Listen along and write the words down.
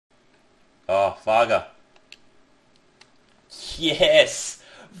Oh, Varga. Yes!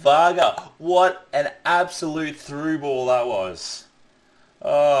 Varga! What an absolute through ball that was.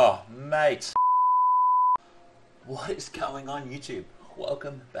 Oh, mate. What is going on, YouTube?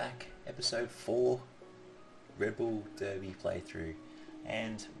 Welcome back. Episode 4. Red Bull Derby playthrough.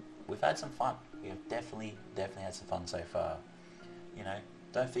 And we've had some fun. We have definitely had some fun so far. You know,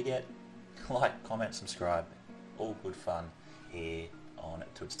 don't forget, like, comment, subscribe. All good fun here on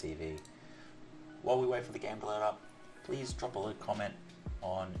Twitch TV. While we wait for the game to load up, please drop a little comment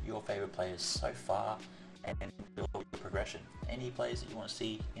on your favourite players so far and your progression. Any players that you want to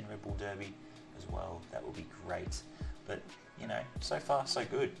see in Red Bull Derby as well, that would be great. But, you know, so far so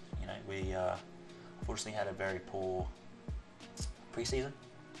good. You know, we unfortunately had a very poor pre-season,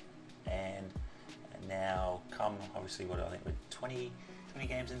 and now come, obviously, what I think we're 20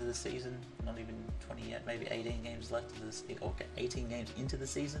 games into the season, not even 20 yet, maybe 18 games left of this, or 18 games into the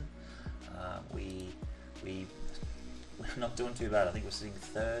season. We're not doing too bad. I think we're sitting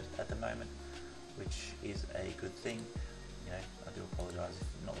third at the moment, which is a good thing. You know, I do apologise if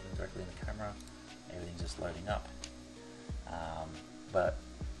I'm not looking directly in the camera. Everything's just loading up. But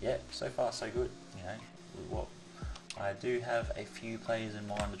yeah, so far so good. You know, what I do have a few players in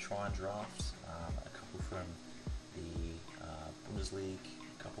mind to try and draft. A couple from the Bundesliga,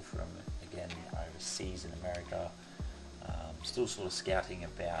 a couple from, again, overseas in America. Still sort of scouting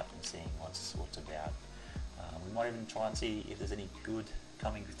about and seeing what's about. We might even try and see if there's any good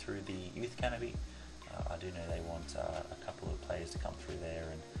coming through the youth academy. I do know they want a couple of players to come through there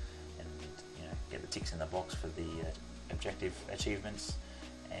and you know, get the ticks in the box for the objective achievements.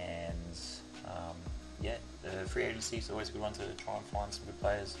 And yeah, the free agency is always a good one to try and find some good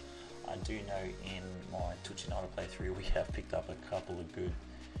players. I do know in my Twitch United playthrough we have picked up a couple of good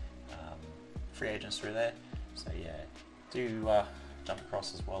free agents through there. So yeah, do jump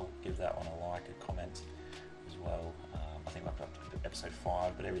across as well, give that one a like, a comment as well. I think we're up to episode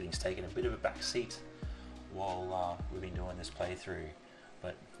 5, but everything's taken a bit of a back seat while we've been doing this playthrough.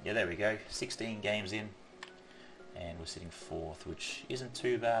 But yeah, there we go, 16 games in, and we're sitting 4th, which isn't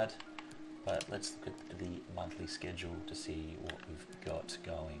too bad. But let's look at the monthly schedule to see what we've got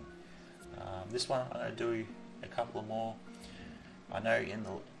going. This one I'm going to do a couple more. I know in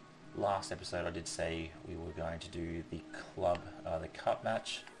the last episode I did say we were going to do the cup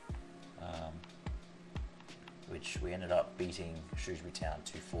match, which we ended up beating Ipswich Town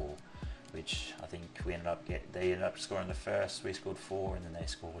 2-4, which I think they ended up scoring the first, we scored 4, and then they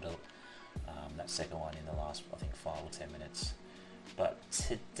scored that second one in the last, I think, 5 or 10 minutes. But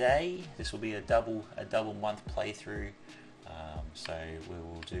today this will be a double month playthrough. So we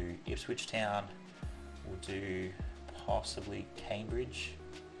will do Ipswich Town, we'll do possibly Cambridge,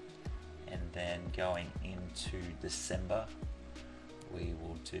 and then going into December we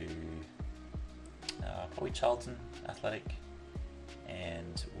will do probably Charlton Athletic,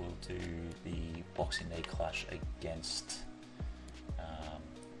 and we'll do the Boxing Day clash against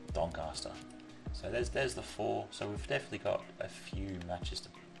Doncaster. So there's the 4. So we've definitely got a few matches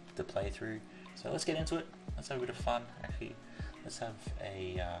to play through. So let's get into it. Let's have a bit of fun. Actually, let's have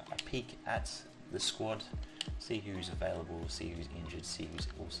a peek at the squad, see who's available, see who's injured, see who's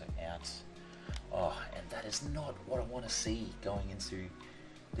also out. Oh, and that is not what I want to see going into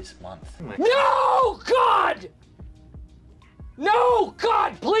this month. No, God! No,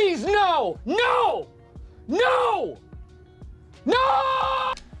 God, please, no! No! No!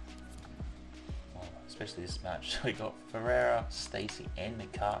 No! Especially this match. We got Ferreira, Stacey and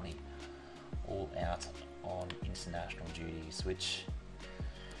McCartney all out on international duties, which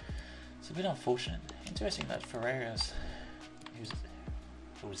is a bit unfortunate. Interesting that Ferreira's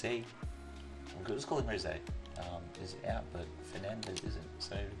Jose, let's call him Jose, is out, but Fernandez isn't,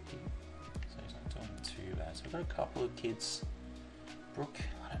 so he's not doing too bad. So we've got a couple of kids. Brooke,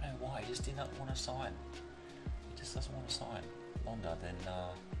 I don't know why, he just did not want to sign. He just doesn't want to sign longer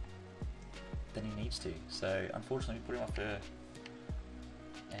than he needs to. So unfortunately we put him up to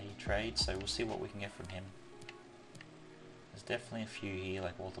a trade, so we'll see what we can get from him. There's definitely a few here,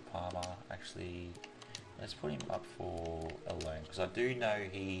 like Walter Palmer. Actually, let's put him up for a loan, because I do know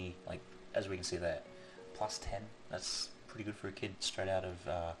he, like, as we can see there, plus 10. That's pretty good for a kid straight out of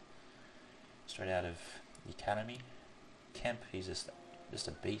the academy. Kemp, he's just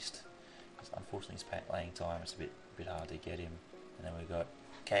a beast. Unfortunately, his playing time is a bit hard to get him. And then we've got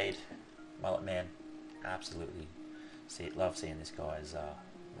Cade, Mullet Man. Absolutely, love seeing this guy's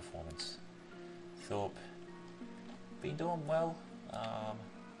performance. Thorpe, been doing well.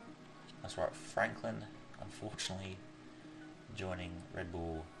 That's right. Franklin, unfortunately, joining Red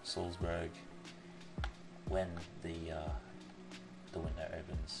Bull Salzburg when the window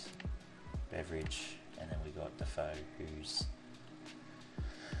opens. Beveridge, and then we got Defoe, who's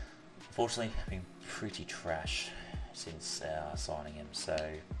unfortunately been pretty trash since signing him. So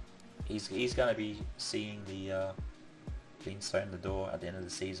he's going to be seeing the being thrown in the door at the end of the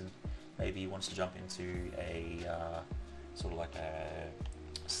season. Maybe he wants to jump into a sort of like a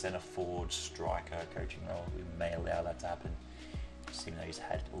centre forward striker coaching role. We may allow that to happen, just even though he's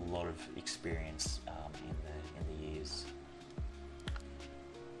had a lot of experience in the years.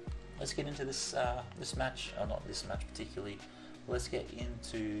 Let's get into this match, or not this match particularly. Let's get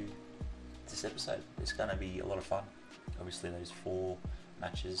into this episode. It's going to be a lot of fun. Obviously, those 4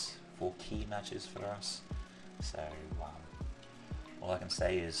 key matches for us. So all I can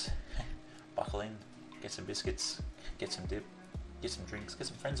say is buckle in, get some biscuits, get some dip, get some drinks, get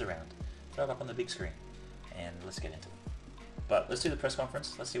some friends around, throw it up on the big screen, and let's get into it. But let's do the press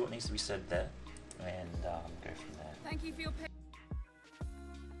conference. Let's see what needs to be said there, and go from there. Thank you for your patience.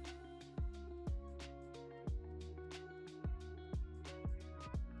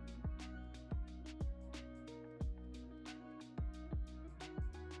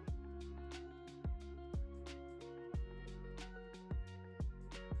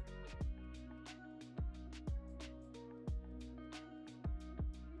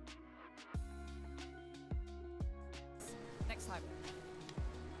 Next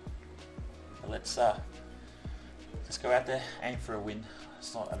time. Let's go out there, aim for a win.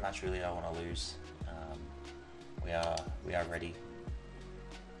 It's not a match really I want to lose. We are ready.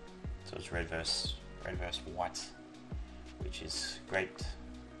 So it's red versus white, which is great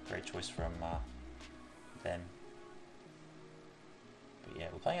choice from them. But yeah,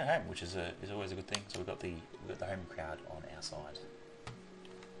 we're playing at home, which is always a good thing. So we've got the home crowd on our side.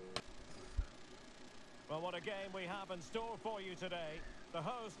 Well, what a game we have in store for you today. The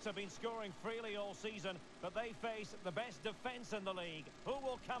hosts have been scoring freely all season, but they face the best defence in the league. Who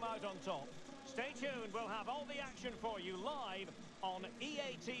will come out on top? Stay tuned, we'll have all the action for you live on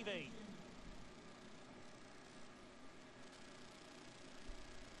EA TV.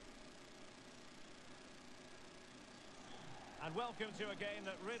 And welcome to a game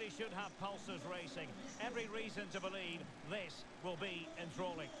that really should have pulses racing. Every reason to believe this will be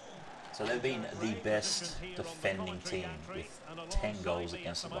enthralling. So they've been the best defending team with 10 goals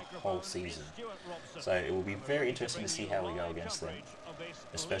against them the whole season. So it will be very interesting to see how we go against them,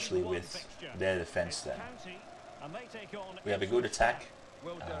 especially with their defence there. We have a good attack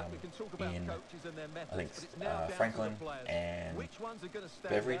in, I think, Franklin and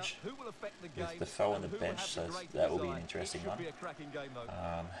Beveridge with Defoe on the bench, so that will be an interesting one.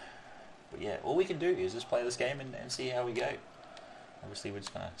 But yeah, all we can do is just play this game and see how we go. Obviously, we're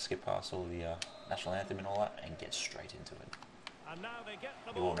just going to skip past all the national anthem and all that and get straight into it.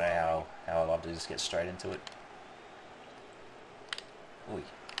 You all know how I love to just get straight into it. Oi.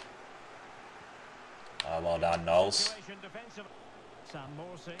 Well done, Knowles.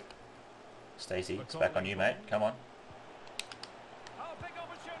 Stacey, it's back on you, mate. Come on.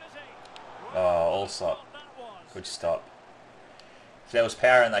 Oh, all stop. Good stop. If there was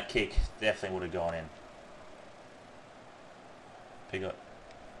power in that kick, definitely would have gone in. Pigott.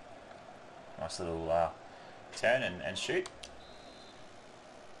 Nice little turn and shoot.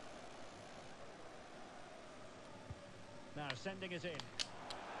 Now sending it in.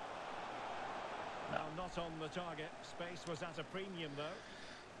 No. Now not on the target. Space was at a premium though.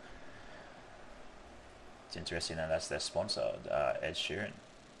 It's interesting that that's their sponsor, Ed Sheeran.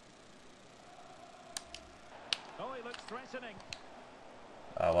 Oh, he looks threatening.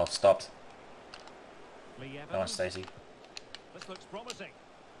 Oh, well, stopped. Come on, Stacey. This looks promising.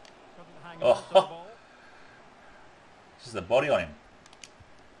 Couldn't hang on to the ball. This is the body on him.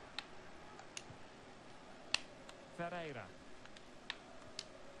 Ferreira.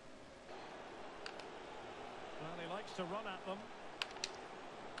 Well, he likes to run at them.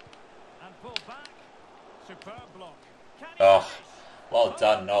 And pull back. Superb block. Oh, well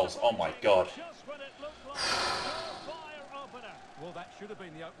done, Knowles. Oh my God. Just when it looked like a fire opener. Well, that should have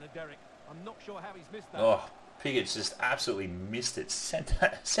been the opener, Derek. I'm not sure how he's missed that. Oh, Pigott just absolutely missed it. Sent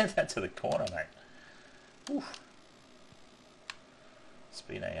that to the corner, mate. Oof. It's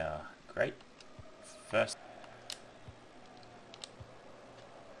been a great first.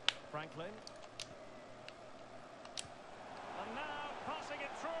 Franklin. And now passing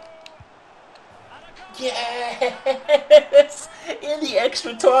it through. And a goal. Yes! In the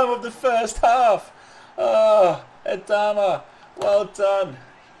extra time of the first half. Oh, Adama. Well done.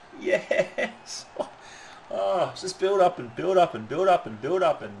 Yes. Oh, just build up and build up and build up and build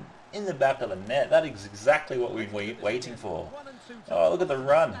up and in the back of the net. That is exactly what we've been waiting for. Oh, look at the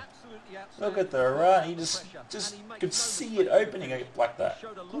run. Look at the run. He just could see it opening like that.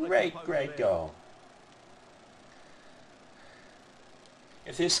 Great goal.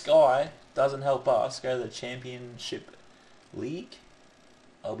 If this guy doesn't help us go to the Championship League,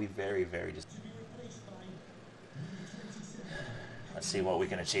 I'll be very disappointed. Let's see what we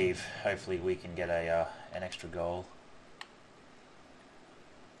can achieve. Hopefully we can get an extra goal.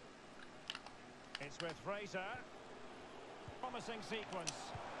 It's with Ferreira. Promising sequence.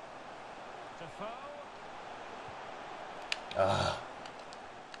 Defoe.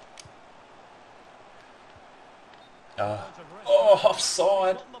 Oh,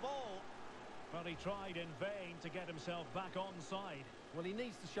 offside. Well, he tried in vain to get himself back onside. Well, he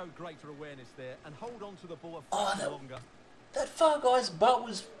needs to show greater awareness there and hold on to the ball a Oh, far longer. That far guy's butt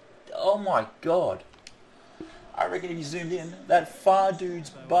was... Oh my god. I reckon if you zoomed in, that far dude's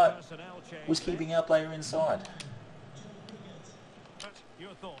butt was keeping our player inside.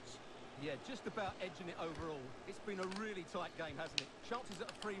 Your thoughts? Yeah, just about edging it overall. It's been a really tight game, hasn't it? Chances at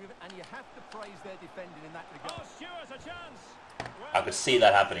a premium, and you have to praise their defending in that regard. Oh, Stewart's a chance. Well, I could see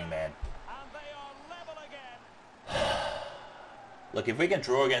that happening, man. And they are level again. Look, if we can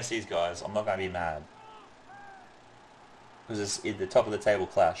draw against these guys, I'm not going to be mad. Because it's in the top of the table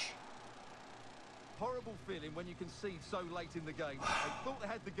clash. Horrible feeling when you concede so late in the game. They thought they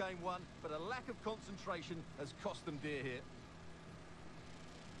had the game won, but a lack of concentration has cost them dear here.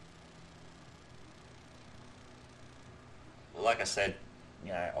 Well, like I said,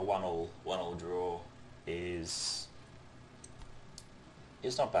 you know, a one-all draw is...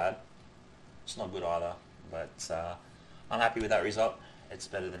 It's not bad. It's not good either, but I'm happy with that result. It's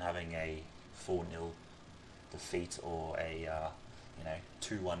better than having a 4-0 defeat or a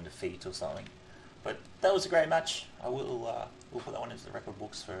 2-1 defeat or something. But that was a great match. I will we'll put that one into the record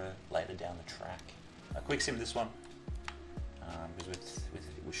books for later down the track. A quick sim this one, because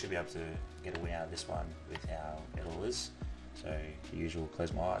we should be able to get a win out of this one with how it all is. So the usual,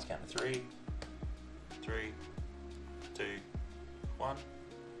 close my eyes, count to 3, 3, 2, 1,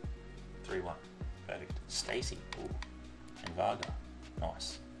 3, 1. Perfect. Stacey, and Varga,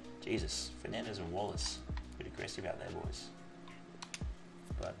 nice. Jesus, Fernandez and Wallace, bit aggressive out there, boys.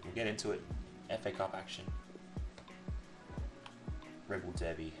 But we'll get into it. FA Cup action. Rebel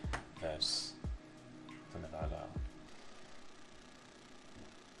Derby versus from the Varga.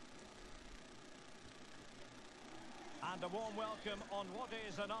 And a warm welcome on what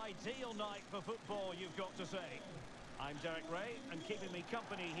is an ideal night for football, you've got to say. I'm Derek Ray, and keeping me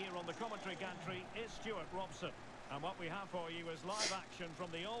company here on the commentary gantry is Stuart Robson. And what we have for you is live action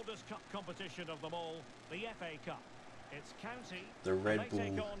from the oldest cup competition of them all, the FA Cup. It's County. The Red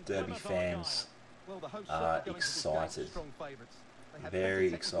Bull Derby fans Well, the hosts are going excited. strong favourites. They have Very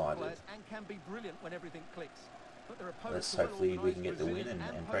better technical excited. players and can be brilliant when everything clicks. But their opponents Let's are well hopefully we can organised, get the win resilient,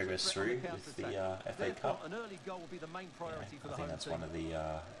 and pose a progress threat on through the with the counter-attack. FA Therefore, Cup. an early goal will be the main priority for I the think home that's team. one of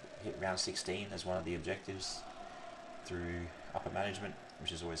the hit round 16 as one of the objectives through upper management,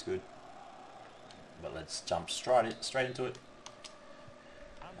 which is always good. But let's jump straight into it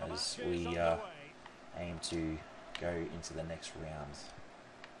as we aim to go into the next round.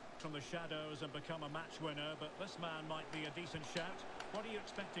 From the shadows and become a match winner, but this man might be a decent shout. What are you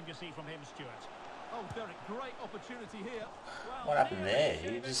expecting to see from him, Stuart? Oh, Derek, great opportunity here. What happened there?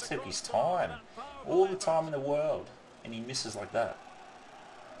 He just took his time, all the time in the world, and he misses like that.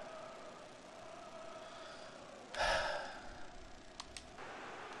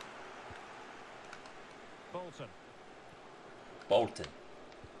 Bolton.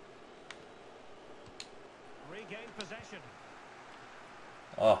 Regained possession.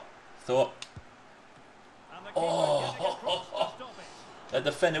 Oh, thought. And the keeper getting across to stop it. The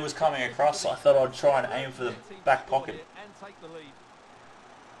defender was coming across, so I thought I'd try and aim for the back pocket. And take the lead.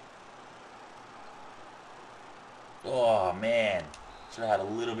 Oh man, should have had a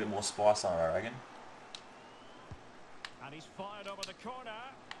little bit more spice on it, I reckon. And he's fired over the corner.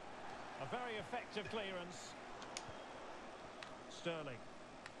 A very effective clearance. Sterling.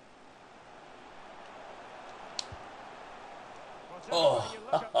 Oh,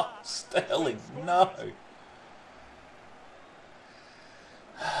 Sterling, no.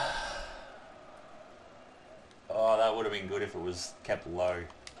 Oh, that would have been good if it was kept low.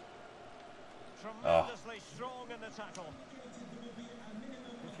 Tremendously strong in the tackle.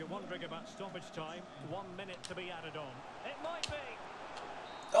 If you're wondering about stoppage time, 1 minute to be added on. It might be.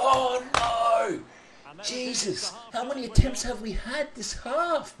 Oh no! And then Jesus, the half how many time attempts window. have we had this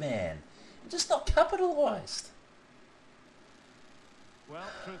half, man? Just not capitalised. Well,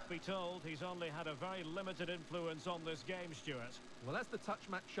 truth be told, he's only had a very limited influence on this game, Stuart. Well, as the touch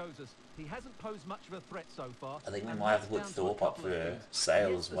map shows us, he hasn't posed much of a threat so far. I think we might have to put Thorpe up for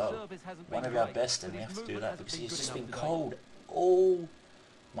sale as well. One of our best, and we have to do that because he's just been cold all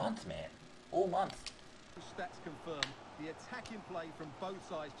month, man. All month. Stats confirm the attacking play from both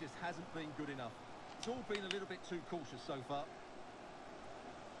sides just hasn't been good enough. It's all been a little bit too cautious so far.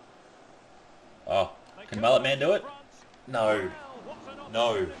 Oh, can Mullet Man do it? No.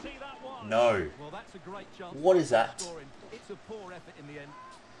 No. No. Well, that's a great chance. What is that? It's a poor effort in the end.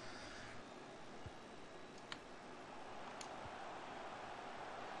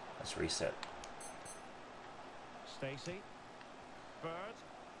 Let's reset. Stacey. Bird.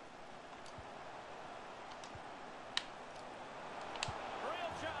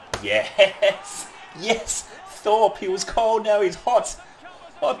 Yes! Yes! Thorpe, he was cold, now he's hot.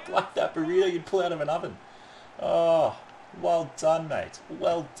 Hot like that burrito you'd pull out of an oven. Oh, well done, mate.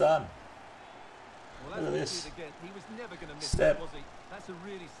 Well done. Well, look at this. He was never going to miss Step. that, was he? That's a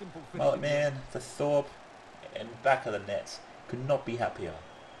really simple Mullet Man, the Thorpe, and back of the net. Could not be happier.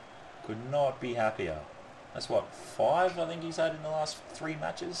 Could not be happier. That's what, 5 I think he's had in the last 3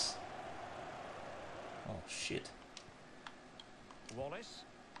 matches? Oh, shit. Wallace.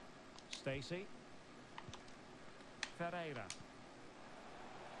 Stacey. Ferreira.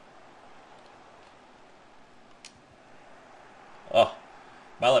 Oh,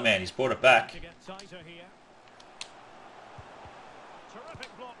 Mullet Man, he's brought it back. To get tighter here.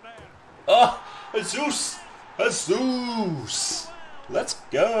 Terrific block there. Oh, Jesus! Jesus! Let's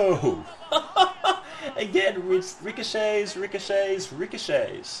go! Again, ricochets, ricochets,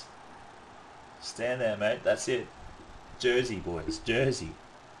 ricochets. Stand there, mate. That's it. Jersey, boys. Jersey.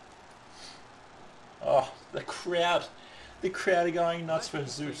 Oh, the crowd. The crowd are going nuts for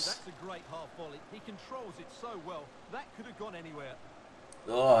Jesus. That's a great half volley. He controls it so well. That could have gone anywhere.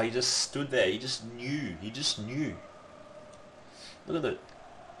 Oh, he just stood there. He just knew. He just knew. Look at it.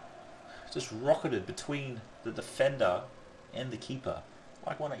 Just rocketed between the defender and the keeper.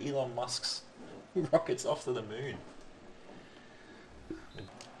 Like one of Elon Musk's rockets off to the moon. And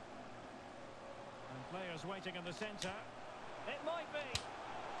players waiting in the centre. It might be.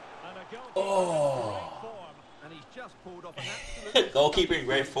 And a goalkeeper in great form. And he's just pulled off an absolute... Goalkeeper in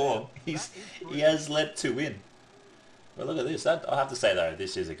great form. He has led 2 in. But look at this. I have to say though,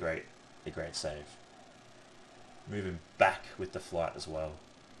 this is a great save. Moving back with the flight as well.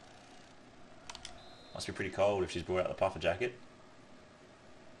 Must be pretty cold if she's brought out the puffer jacket.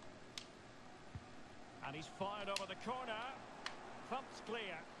 And he's fired over the corner. Thumps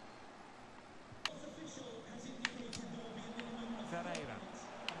clear. Ferreira.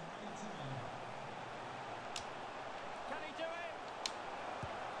 Can he do it?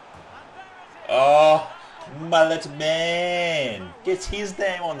 And there it is. Oh, Mullet Man gets his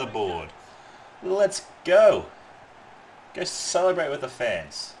name on the board. Let's go. Go celebrate with the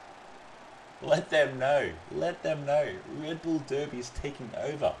fans. Let them know. Let them know. Red Bull Derby is taking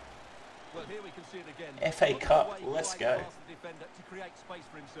over. Well, here we can see it again. FA Cup, let's go.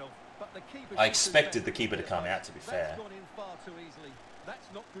 I expected the keeper to come out, to be fair. That's gone in far too easily. That's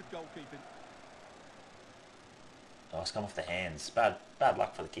not good goalkeeping. Oh, it's come off the hands. Bad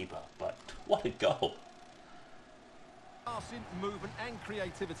luck for the keeper, but what a goal. Passing, movement and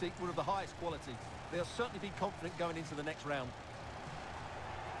creativity were of the highest quality. They'll certainly be confident going into the next round.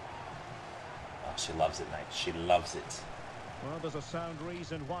 Oh, she loves it, mate. She loves it. Well, there's a sound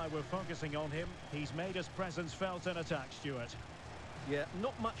reason why we're focusing on him. He's made his presence felt in attack, Stuart. Yeah,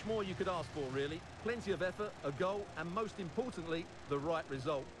 not much more you could ask for, really. Plenty of effort, a goal, and most importantly, the right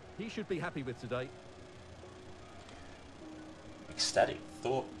result. He should be happy with today. Ecstatic.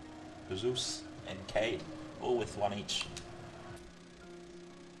 Thorpe, Jesus, and Cade, all with 1 each.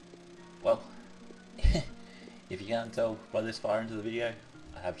 Well, if you can't tell by this far into the video,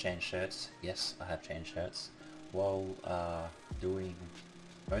 I have changed shirts. Yes, I have changed shirts. While doing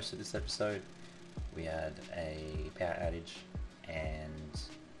most of this episode, we had a power outage, and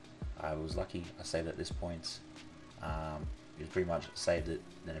I was lucky. I saved at this point. It pretty much saved it.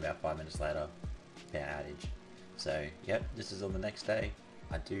 Then about 5 minutes later, power outage. So yep, this is on the next day.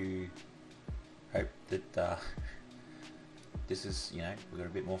 I do hope that this is, you know, we got a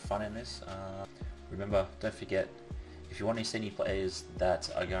bit more fun in this. Remember, don't forget, if you want to see any players that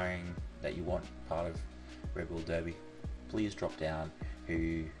you want part of Red Bull Derby, please drop down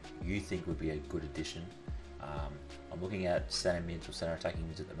who you think would be a good addition. I'm looking at centre mids or centre attacking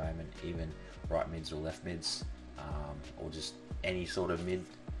mids at the moment, even right mids or left mids, or just any sort of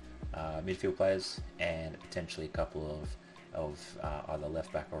midfield players, and potentially a couple of either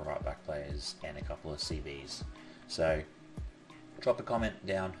left back or right back players, and a couple of CVs. So drop a comment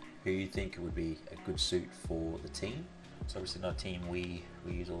down who you think would be a good suit for the team. It's obviously not a team we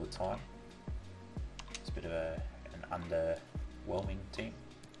use all the time. It's a bit of an underwhelming team.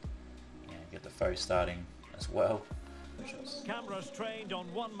 Yeah, get the foe starting as well. Cameras trained on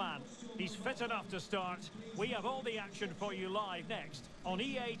one man. He's fit enough to start. We have all the action for you live next on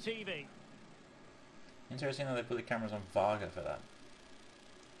EA TV. Interesting that they put the cameras on Varga for that.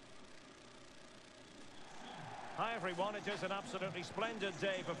 Hi everyone, it is an absolutely splendid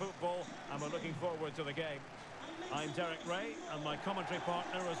day for football and we're looking forward to the game. I'm Derek Ray and my commentary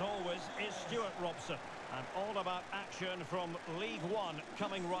partner as always is Stuart Robson. And all about action from League One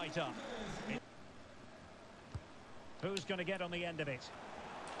coming right up. Who's going to get on the end of it?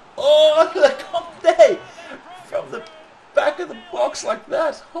 Oh, look at the Conte! From the back of the box like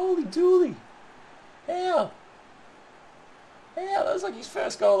that. Holy dooly. How? That was like his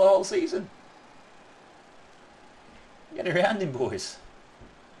first goal of the whole season. Get around him, boys.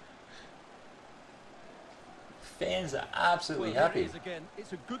 Fans are absolutely happy. Again.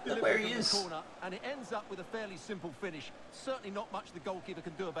 It's a good look where he from is. The corner, and it ends up with a fairly simple finish. Certainly not much the goalkeeper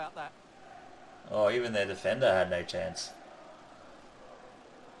can do about that. Oh, even their defender had no chance.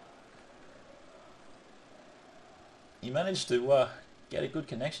 He managed to get a good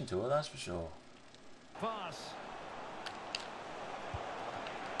connection to her, that's for sure. Pass.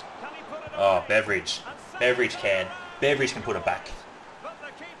 Can he put it Oh, away? Beveridge. Beveridge can. Beveridge can put it back. But the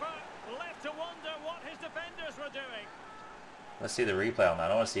keeper left to wonder what his defenders were doing. Let's see the replay on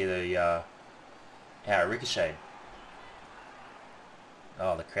that. I want to see the how it ricocheted.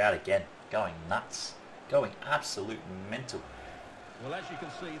 Oh, the crowd again. Going nuts. Going absolute mental. Well, as you can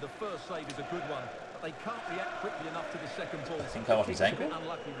see, the first save is a good one, but they can't react quickly enough to the second ball. I think come off his ankle.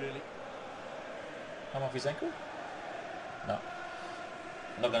 Unlucky, really. Come off his ankle? No.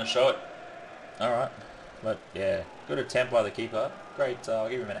 I'm not going to show it. Alright. But, yeah. Good attempt by the keeper. Great. I'll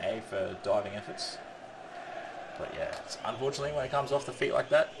give him an A for diving efforts. But, yeah. Unfortunately, when it comes off the feet like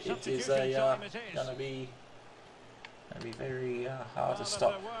that, it is going to be very hard to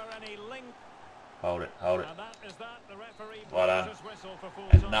stop. Hold it. What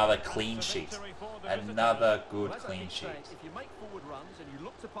another clean sheet. Another good clean sheet.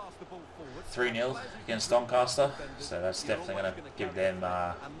 3-0 against Doncaster, so that's definitely going to give them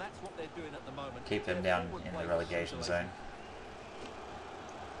keep them down in the relegation zone.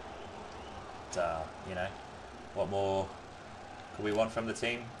 But, you know, what more could we want from the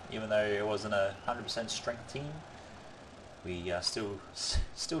team? Even though it wasn't a 100% strength team, we still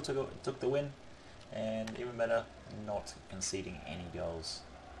took the win. And even better, not conceding any goals.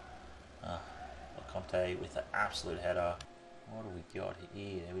 Conte with an absolute header. What do we got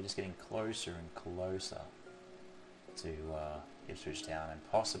here? We're just getting closer and closer to Ipswich Town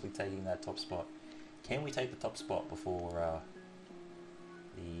and possibly taking that top spot. Can we take the top spot before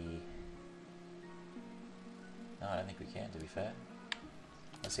No, I don't think we can, to be fair.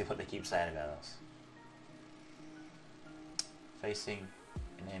 Let's see what they keep saying about us. Facing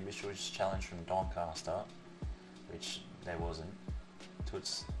an ambitious challenge from Doncaster, which there wasn't.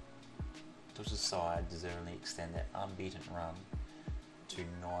 Toots' side deservedly extend their unbeaten run to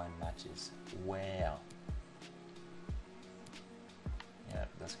 9 matches. Wow. Yeah,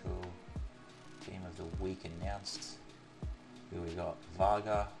 that's cool. Team of the week announced. Who we got?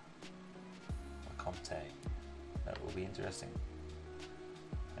 Varga or Conte. That will be interesting.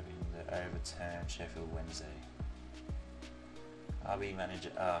 Having the overturn Sheffield Wednesday. RB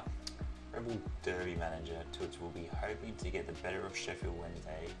manager, Rebel Derby manager Toots will be hoping to get the better of Sheffield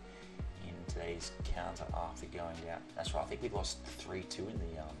Wednesday in today's counter after going down. That's right, I think we lost 3-2 in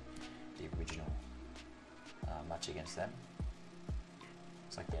the original match against them.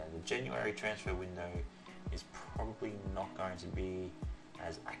 It's like, yeah, the January transfer window is probably not going to be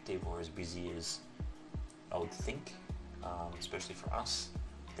as active or as busy as I would think, especially for us.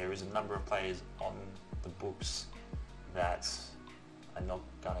 There is a number of players on the books that are not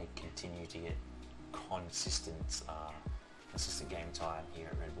going to continue to get consistent game time here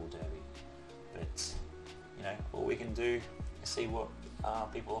at Red Bull Derby. But, you know, all we can do is see what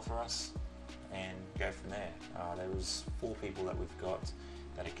people offer us and go from there. There was 4 people that we've got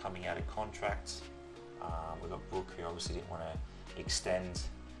that are coming out of contract. We've got Brooke, who obviously didn't want to extend.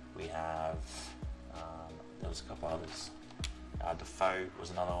 We have, there was a couple others. Defoe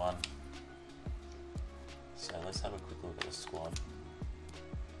was another one. So let's have a quick look at the squad.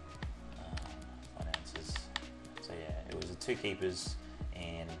 Finances. So yeah, it was the 2 keepers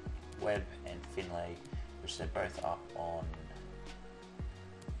and Webb and Finlay, which they're both up on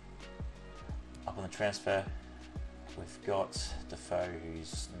the transfer. We've got Defoe,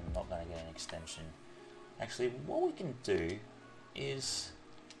 who's not going to get an extension. Actually, what we can do is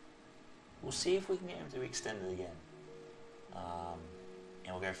we'll see if we can get him to extend it again,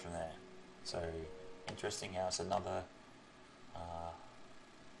 and we'll go from there. So interesting how it's another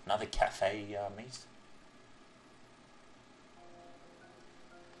cafe meet.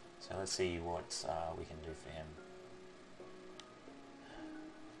 So let's see what we can do for him.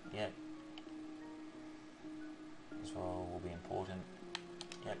 Yep. As well will be important.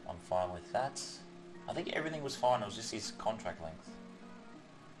 Yep, I'm fine with that. I think everything was fine. It was just his contract length.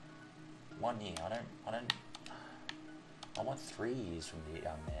 1 year. I want 3 years from the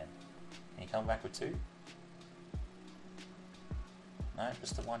young man. Can you come back with 2? No,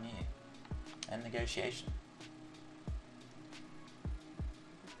 just the 1 year. And negotiation.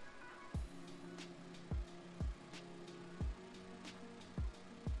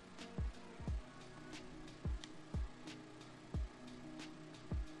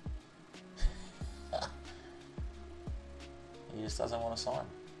 He just doesn't want to sign.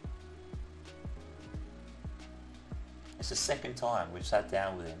 It's the second time we've sat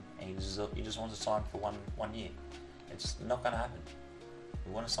down with him and he just wants to sign for one year. It's not going to happen.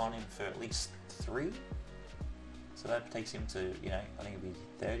 We want to sign him for at least 3. So that takes him to, I think it'll be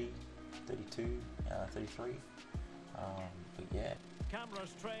 30, 32, 33. But yeah.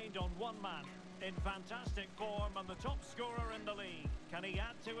 Cameras trained on one man. In fantastic form and the top scorer in the league. Can he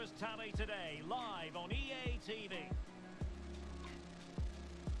add to his tally today? Live on EA TV.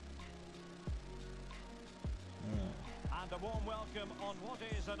 And a warm welcome on what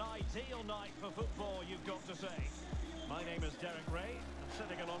is an ideal night for football, you've got to say. My name is Derek Ray, and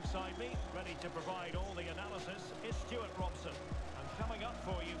sitting alongside me, ready to provide all the analysis, is Stuart Robson. And coming up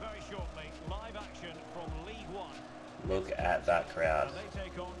for you very shortly, live action from League One. Look at that crowd. And they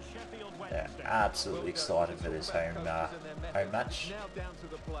take on Sheffield They're Wednesday. absolutely excited for this home match Now down to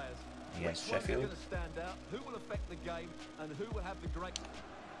the players. against Which one's Sheffield. going to stand out? Who will affect the game? And who will have the great...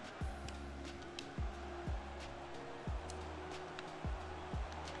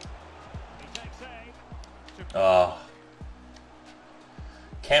 He takes aim. Oh,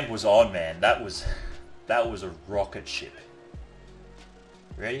 Kemp was on, man. That was a rocket ship.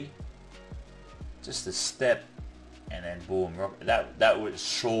 Ready? Just a step, and then boom. That would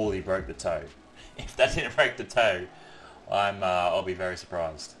surely broke the toe. If that didn't break the toe, I'll be very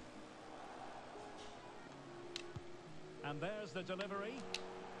surprised. And there's the delivery.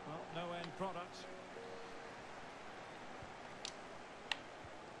 Well, no end product.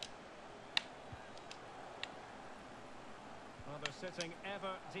 Well, they're sitting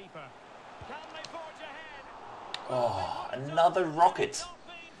ever deeper. Can they forge ahead? Oh, another rocket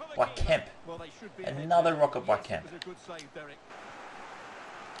by Kemp. Well, they should be Another rocket by Kemp. It was a good save, Derek.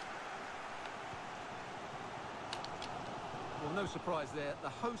 Well, no surprise there. The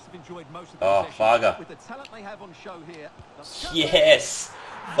hosts have enjoyed most of the possession. Varga. With the talent they have on show here. Yes,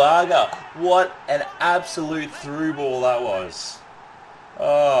 Varga. What an absolute through ball that was.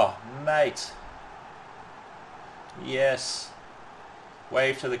 Oh, mate. Yes.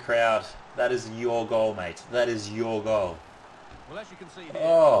 Wave to the crowd. That is your goal, mate. That is your goal. Well, as you can see here,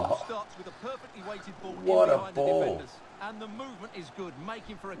 Oh. it starts with a perfectly weighted ball What in a behind ball. the defenders. And the movement is good,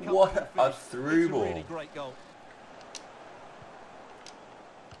 making for a comfortable What finish. a through It's ball. a really great goal.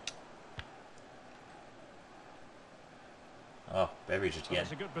 Oh, Beveridge Well, again.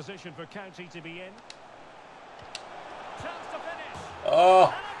 it's a good position for County to be in. Chance to finish.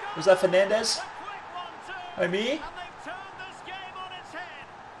 Oh, was that Fernandez? A quick one, too. Oh, me? And they've turned this game on its head.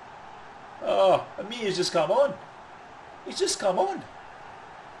 Oh, Amir's just come on. He's just come on.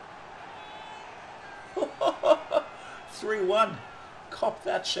 3-1. Cop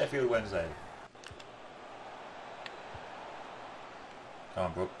that, Sheffield Wednesday. Come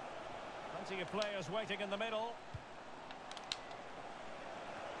on, Brooke. Plenty of players waiting in the middle.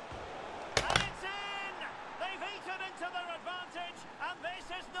 And it's in! They've eaten into their advantage, and this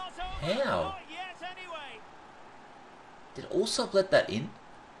is not over. How? Not yet, anyway. Did Allsop let that in?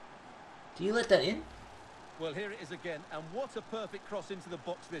 Do you let that in? Well, here it is again, and what a perfect cross into the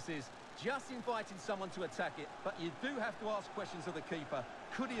box this is. Just inviting someone to attack it, but you do have to ask questions of the keeper.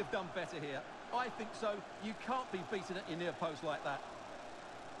 Could he have done better here? I think so. You can't be beaten at your near post like that.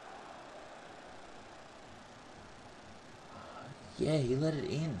 Yeah, he let it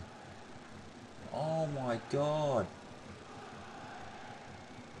in. Oh my god.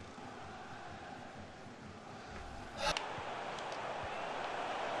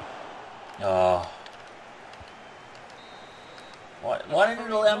 Oh. Why didn't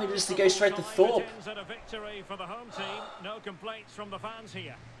it allow me just to go straight to Thorpe? And a victory for the home team. No complaints from the fans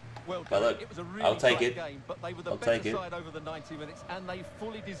here. Well, But look, it was a really I'll take great it. game, but they were the I'll better take it. side over the 90 minutes, and they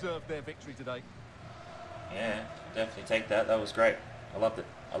fully deserved their victory today. Yeah, definitely take that. That was great. I loved it.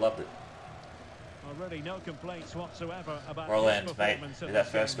 I loved it. Well, really no complaints whatsoever about Roland, his mate, performance in with that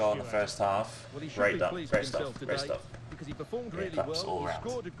this first game, goal in the Stuart. first half. Well, he should Great be stuff. pleased Great with stuff. himself Great today stuff. because he performed Yeah, really claps all well. He round.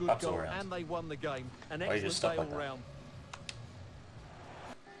 scored a good Claps all goal round. and they won the game. An Why you excellent just stop day like all that? round.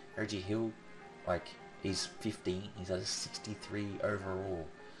 Reggie Hill, like, he's 15. He's at a 63 overall.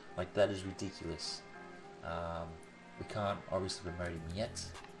 Like, that is ridiculous. We can't obviously promote him yet,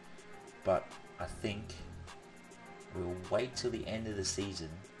 but I think we'll wait till the end of the season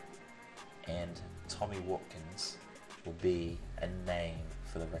and Tommy Watkins will be a name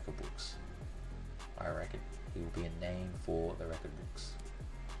for the record books. I reckon he will be a name for the record books.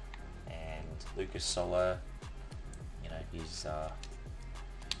 And Lucas Soler, you know, he's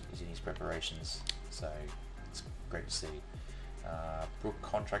in his preparations, so it's great to see. Brook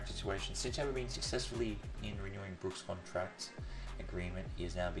contract situation. Since having been successfully in renewing Brook's contract agreement, he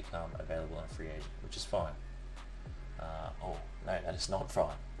has now become available on a free agent, which is fine. Oh no, that is not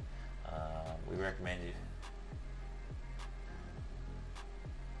fine. We recommended,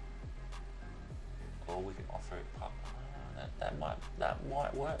 or we can offer it. That might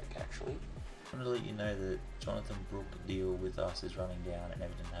work actually. I want to let you know that Jonathan Brook deal with us is running down, and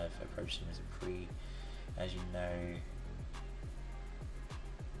Everton have approached him as a pre. As you know,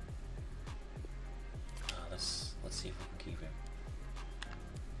 let's see if we can keep him,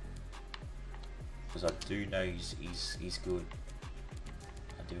 because I do know he's good.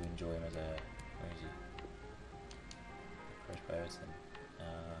 I do enjoy him as a, where is he? Approached by Everton.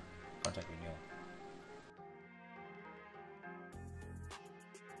 Contract renewal.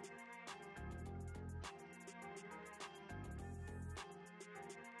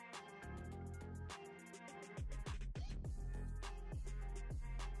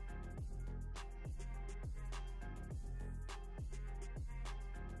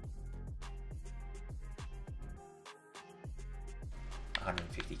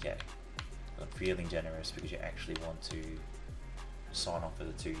 $150k. I'm feeling generous because you actually want to sign on for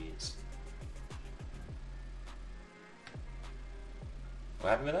the 2 years.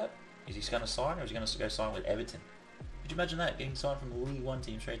 What happened with that? Is he going to sign, or is he going to go sign with Everton? Could you imagine that, getting signed from the League 1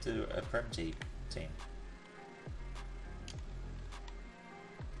 team straight to a Prem team?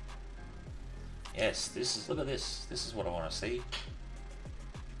 Yes, this is, look at this. This is what I want to see.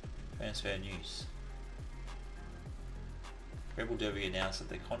 Transfer news. Rebel Derby announced that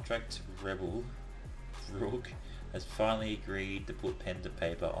the contract Rebel Rook has finally agreed to put pen to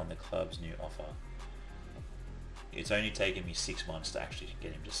paper on the club's new offer. It's only taken me 6 months to actually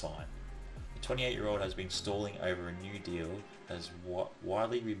get him to sign. The 28-year-old has been stalling over a new deal as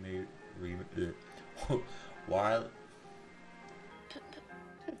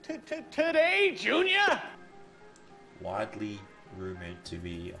Today, Junior? widely rumoured to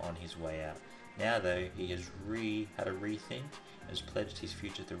be on his way out. Now though, he has had a rethink and has pledged his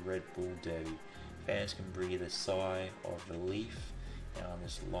future to Red Bull Derby. Fans can breathe a sigh of relief now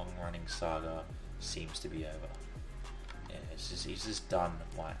this long-running saga seems to be over. Yeah, he's just done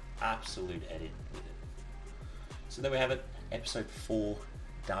my absolute head in with it. So there we have it, episode 4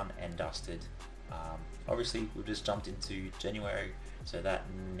 done and dusted. Obviously we've just jumped into January, so that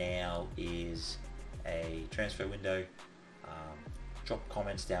now is a transfer window. Drop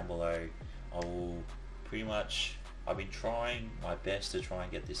comments down below. I've been trying my best to try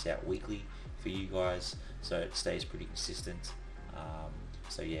and get this out weekly for you guys, so it stays pretty consistent.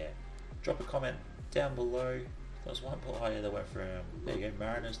 So yeah, drop a comment down below. There was one player that went from, there you go,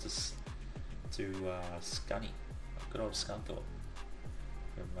 Mariners to Scunny, good old Scunthorpe,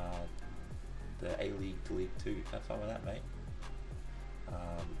 from the A-League to League 2. Have fun with that, mate.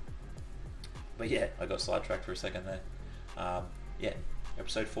 But yeah, I got sidetracked for a second there. Yeah,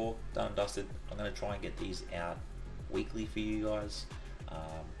 episode 4 done and dusted. I'm going to try and get these out weekly for you guys.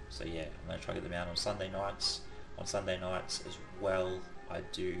 So yeah, I'm going to try and get them out on Sunday nights. On Sunday nights as well, I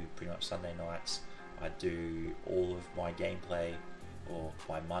do pretty much Sunday nights. I do all of my gameplay, or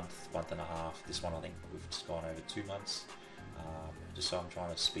my month and a half. This one I think we've just gone over 2 months. Just so I'm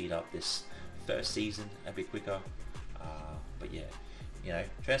trying to speed up this first season a bit quicker. But yeah, you know,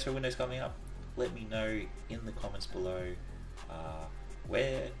 transfer window's coming up. Let me know in the comments below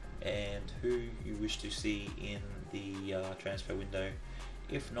where and who you wish to see in the transfer window.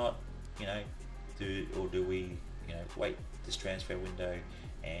 If not, you know, do we, you know, wait this transfer window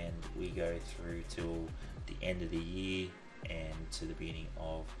and we go through till the end of the year and to the beginning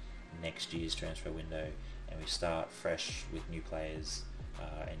of next year's transfer window, and we start fresh with new players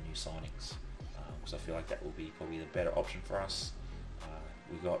and new signings, because I feel like that will be probably the better option for us.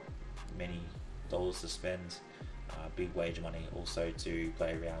 We've got many dollars to spend, big wage money also to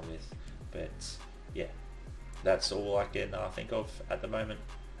play around with, but yeah, that's all I can think of at the moment.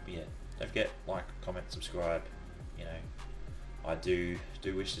 But yeah, don't forget, like, comment, subscribe. You know, I do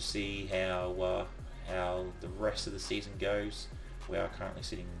wish to see how the rest of the season goes. We are currently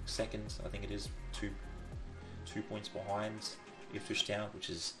sitting second. I think it is two points behind Ipswich Town, which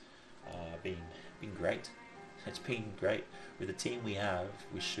has been great. It's been great. With the team we have,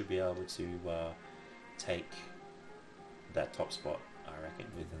 we should be able to take that top spot, I reckon,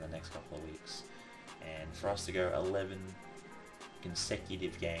 within the next couple of weeks. And for us to go 11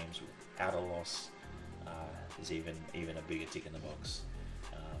 consecutive games without a loss is even a bigger tick in the box.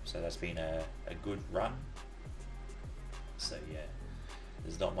 So that's been a good run. So yeah,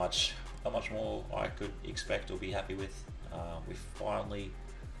 there's not much more I could expect or be happy with. We finally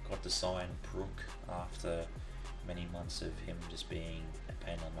got to sign Brook after many months of him just being a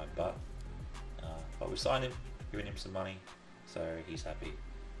pain on my butt. But we signed him, given him some money, so he's happy.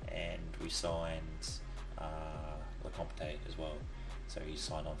 And we signed LeCompte as well, so he's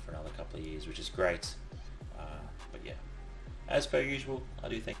signed on for another couple of years, which is great. But yeah, as per usual, I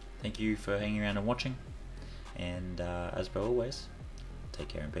do thank you for hanging around and watching, and as per always, take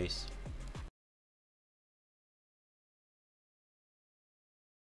care and peace.